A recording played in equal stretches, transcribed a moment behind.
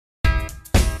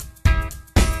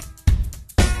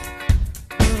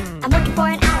working for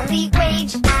an hourly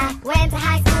wage. I went to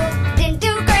high school, didn't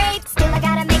do great. Still I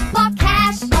gotta make more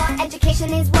cash. More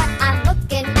education is what I'm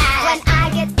looking at. When I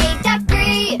get a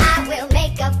degree, I will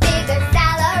make a bigger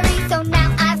salary. So now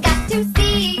I've got to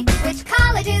see which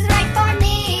college is right for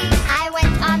me. I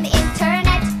went on the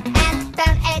internet and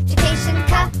found Education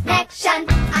Connection.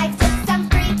 I took some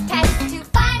free tests to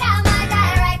find out my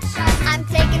direction. I'm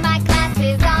taking my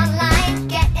classes online,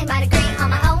 getting my degree on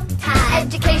my own time.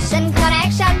 Education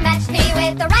Connection matched me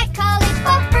with the right college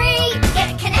for free.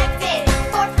 Get connected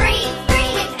for free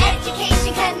with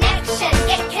Education Connection.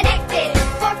 Get connected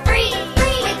for free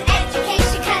with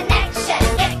Education Connection.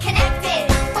 Get connected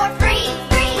for free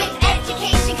with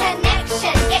Education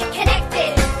Connection. Get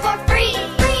connected for free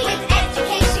with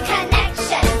Education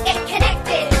Connection. Get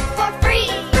connected for free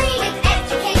with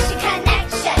Education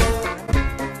Connection.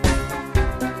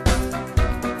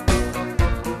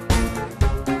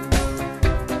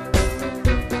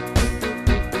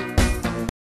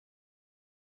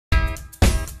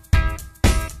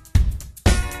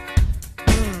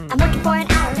 I'm working for an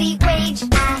hourly wage.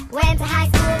 I went to high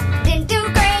school, didn't do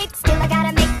great. Still I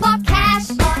gotta make more cash.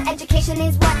 More education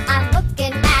is what I'm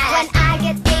looking at. When I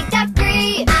get a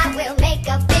degree, I will make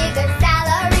a bigger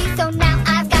salary. So now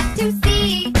I've got to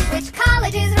see which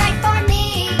college is right for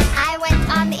me. I went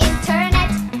on the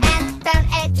internet and found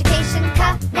Education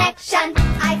Connection.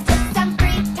 I took some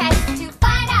free tests to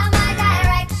find out my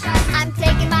direction. I'm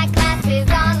taking my classes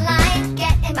online,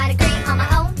 getting my degree on my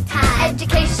own time.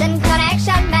 Education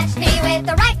Connection matched me with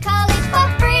the right college for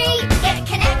free. Get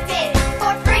connected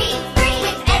for free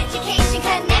with Education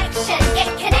Connection. Get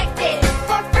connected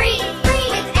for free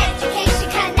with Education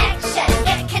Connection.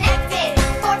 Get connected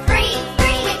for free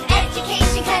with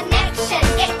Education Connection.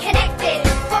 Get connected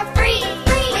for free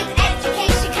with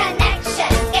Education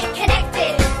Connection. Get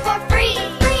connected for free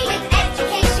with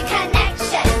Education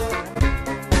Connection.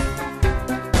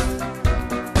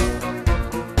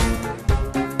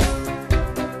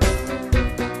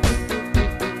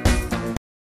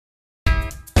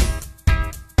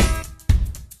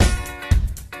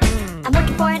 I'm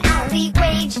working for an hourly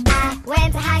wage. I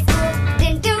went to high school,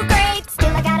 didn't do great.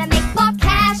 Still I gotta make more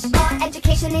cash. More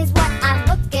education is what